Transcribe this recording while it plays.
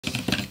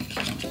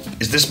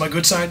Is this my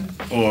good side,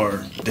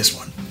 or this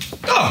one?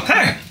 Oh,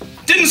 hey!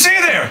 Didn't see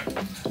you there!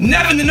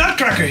 Nevin the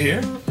Nutcracker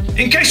here.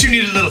 In case you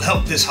need a little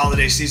help this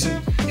holiday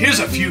season, here's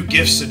a few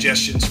gift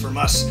suggestions from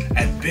us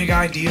at Big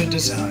Idea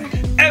Design.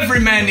 Every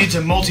man needs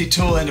a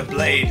multi-tool and a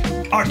blade.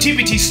 Our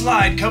TBT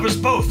slide covers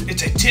both.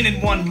 It's a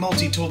 10-in-1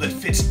 multi-tool that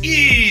fits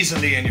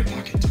easily in your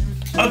pocket.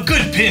 A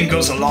good pin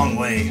goes a long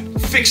way.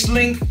 Fixed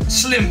length,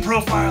 slim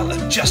profile,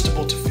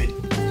 adjustable to fit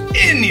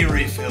any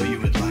refill you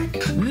would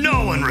like.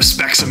 No one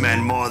respects a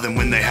man more than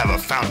when they have a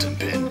fountain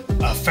pen.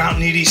 A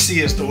fountain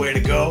EDC is the way to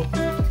go.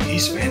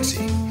 He's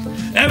fancy.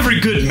 Every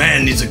good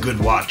man needs a good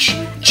watch.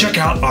 Check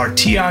out our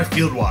TI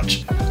Field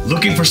Watch.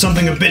 Looking for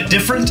something a bit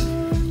different?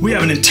 We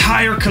have an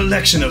entire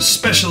collection of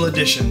special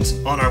editions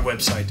on our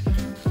website.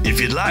 If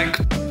you'd like,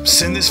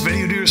 send this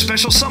video to your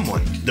special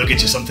someone. They'll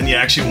get you something you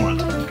actually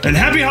want. And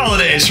happy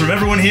holidays from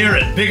everyone here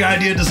at Big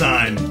Idea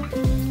Design.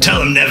 Tell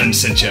them Nevin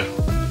sent you.